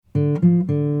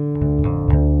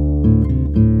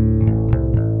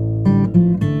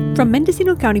From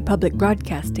Mendocino County Public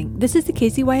Broadcasting, this is the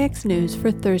KZYX News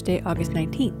for Thursday, August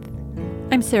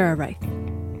 19th. I'm Sarah Reith.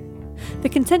 The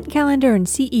consent calendar and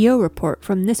CEO report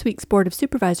from this week's Board of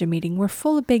Supervisor meeting were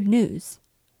full of big news.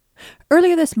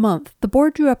 Earlier this month, the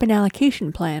board drew up an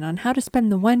allocation plan on how to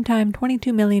spend the one-time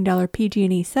 $22 million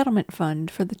PG&E settlement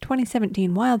fund for the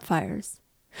 2017 wildfires,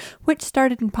 which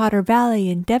started in Potter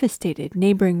Valley and devastated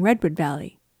neighboring Redwood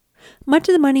Valley. Much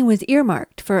of the money was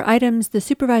earmarked for items the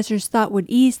supervisors thought would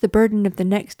ease the burden of the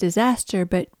next disaster,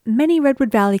 but many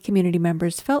Redwood Valley community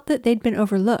members felt that they'd been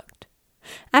overlooked.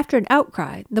 After an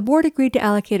outcry, the board agreed to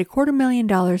allocate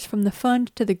 $250,000 from the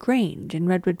fund to the Grange in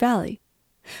Redwood Valley.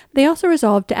 They also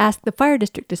resolved to ask the Fire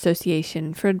District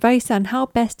Association for advice on how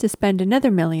best to spend another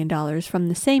 $1 million from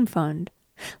the same fund,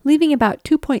 leaving about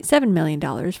 $2.7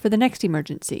 million for the next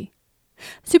emergency.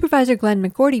 Supervisor Glenn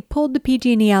McGorty pulled the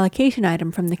PG&E allocation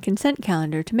item from the consent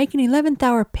calendar to make an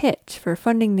 11th-hour pitch for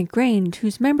funding the Grange,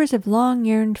 whose members have long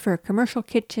yearned for a commercial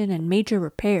kitchen and major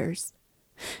repairs.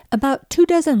 About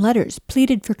 24 letters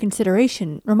pleaded for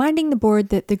consideration, reminding the board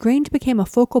that the Grange became a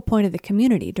focal point of the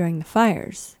community during the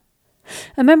fires.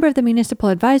 A member of the Municipal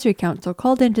Advisory Council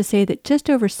called in to say that just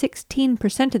over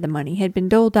 16% of the money had been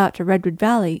doled out to Redwood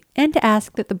Valley and to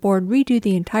ask that the board redo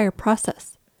the entire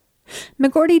process.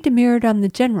 McGorty demurred on the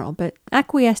general, but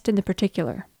acquiesced in the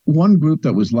particular. One group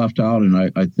that was left out, and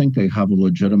I think they have a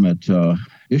legitimate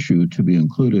issue to be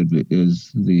included,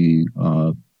 is the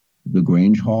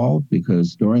Grange Hall,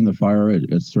 because during the fire it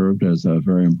served as a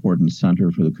very important center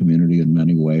for the community in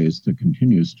many ways. It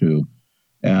continues to,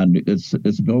 and it's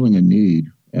a building in need.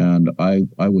 And I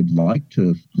would like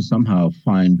to somehow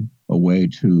find a way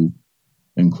to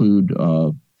include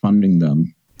funding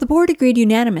them. The board agreed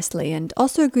unanimously and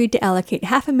also agreed to allocate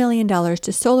 $500,000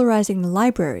 to solarizing the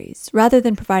libraries, rather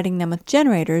than providing them with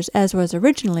generators as was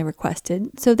originally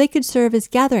requested, so they could serve as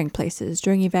gathering places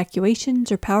during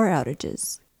evacuations or power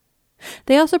outages.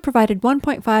 They also provided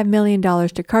 $1.5 million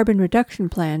to carbon reduction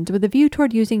plans with a view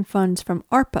toward using funds from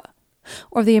ARPA,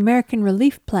 or the American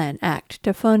Relief Plan Act,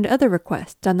 to fund other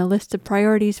requests on the list of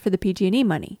priorities for the PG&E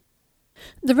money.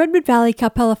 The Redwood Valley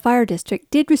Calpella Fire District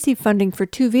did receive funding for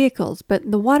 2 vehicles, but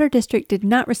the Water District did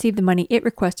not receive the money it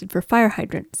requested for fire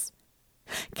hydrants.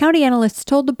 County analysts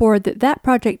told the board that that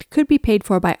project could be paid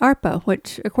for by ARPA,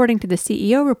 which, according to the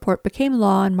CEO report, became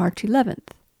law on March 11th.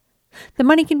 The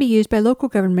money can be used by local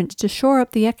governments to shore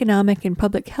up the economic and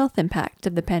public health impacts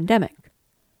of the pandemic.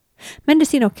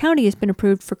 Mendocino County has been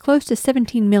approved for close to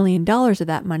 $17 million of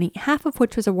that money, half of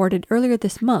which was awarded earlier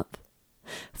this month.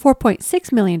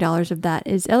 $4.6 million of that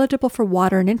is eligible for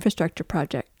water and infrastructure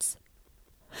projects.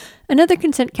 Another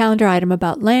consent calendar item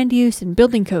about land use and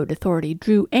building code authority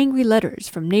drew angry letters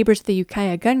from neighbors of the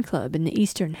Ukiah Gun Club in the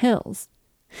Eastern Hills.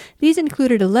 These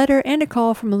included a letter and a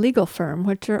call from a legal firm,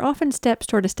 which are often steps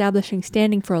toward establishing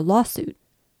standing for a lawsuit.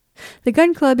 The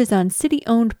gun club is on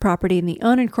city-owned property in the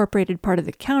unincorporated part of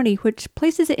the county, which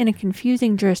places it in a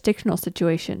confusing jurisdictional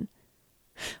situation.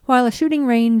 While a shooting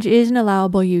range is an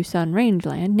allowable use on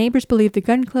rangeland, neighbors believe the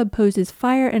gun club poses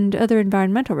fire and other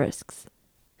environmental risks.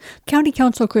 County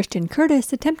Counsel Christian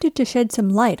Curtis attempted to shed some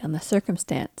light on the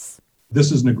circumstance.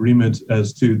 This is an agreement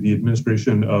as to the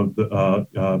administration of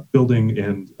the building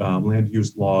and land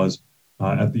use laws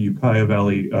at the Ukiah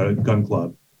Valley Gun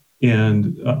Club.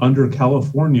 And under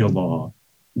California law,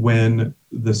 when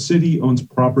the city owns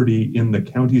property in the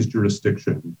county's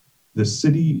jurisdiction, the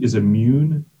city is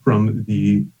immune from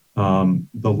the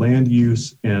land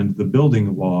use and the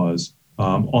building laws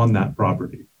on that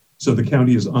property. So the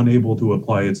county is unable to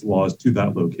apply its laws to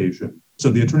that location. So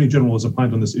the Attorney General has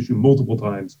opined on this issue multiple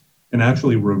times and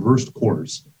actually reversed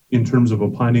course in terms of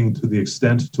opining to the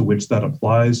extent to which that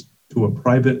applies to a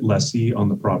private lessee on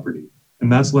the property.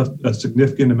 And that's left a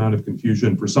significant amount of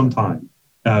confusion for some time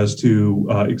as to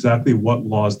exactly what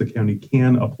laws the county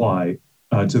can apply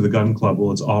to the gun club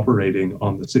while it's operating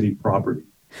on the city property.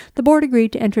 The board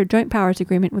agreed to enter a joint powers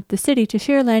agreement with the city to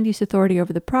share land use authority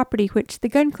over the property which the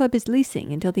gun club is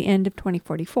leasing until the end of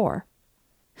 2044.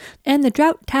 And the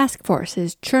Drought Task Force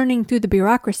is churning through the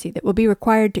bureaucracy that will be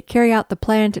required to carry out the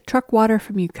plan to truck water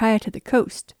from Ukiah to the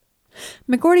coast.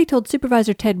 McGorty told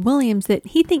Supervisor Ted Williams that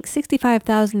he thinks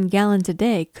 65,000 gallons a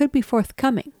day could be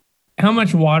forthcoming. How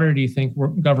much water do you think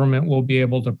government will be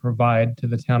able to provide to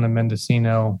the town of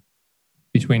Mendocino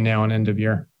between now and end of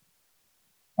year?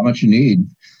 How much you need?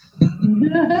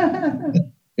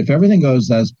 If everything goes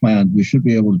as planned, we should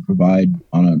be able to provide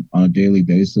on a daily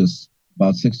basis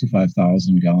about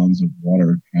 65,000 gallons of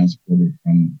water transported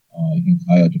from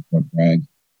Ukiah to Fort Bragg.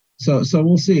 So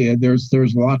we'll see. There's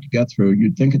a lot to get through.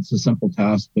 You'd think it's a simple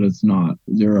task, but it's not.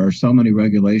 There are so many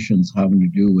regulations having to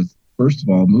do with first of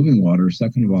all, moving water,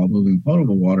 second of all, moving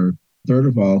potable water, third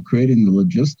of all, creating the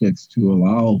logistics to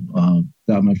allow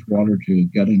that much water to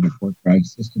get into Fort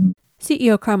Bragg's system.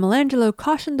 CEO Carmel Angelo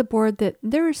cautioned the board that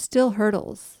there are still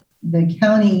hurdles. The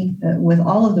county, with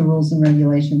all of the rules and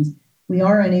regulations, we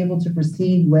are unable to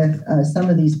proceed with some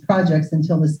of these projects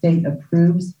until the state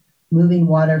approves moving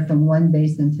water from one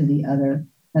basin to the other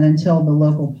and until the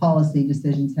local policy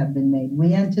decisions have been made.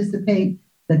 We anticipate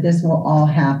that this will all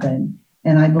happen.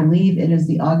 And I believe it is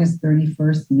the August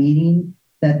 31st meeting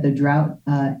that the drought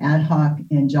ad hoc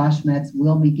and Josh Metz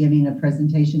will be giving a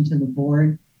presentation to the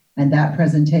board. And that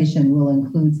presentation will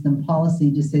include some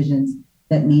policy decisions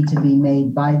that need to be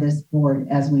made by this board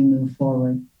as we move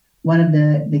forward. One of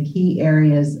the key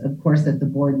areas, of course, that the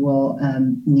board will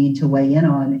need to weigh in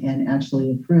on and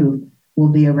actually approve will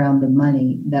be around the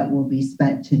money that will be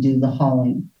spent to do the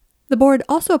hauling. The board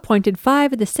also appointed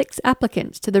 5 of the 6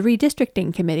 applicants to the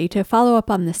redistricting committee to follow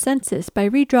up on the census by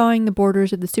redrawing the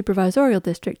borders of the supervisorial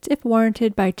districts if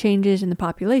warranted by changes in the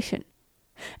population.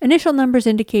 Initial numbers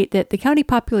indicate that the county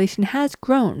population has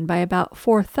grown by about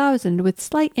 4,000, with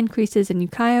slight increases in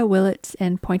Ukiah, Willits,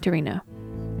 and Point Arena.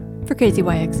 For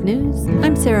KZYX News,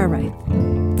 I'm Sarah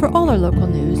Reith. For all our local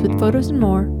news with photos and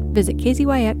more, visit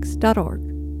kzyx.org.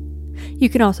 You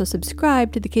can also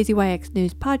subscribe to the KZYX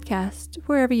News podcast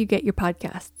wherever you get your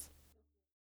podcasts.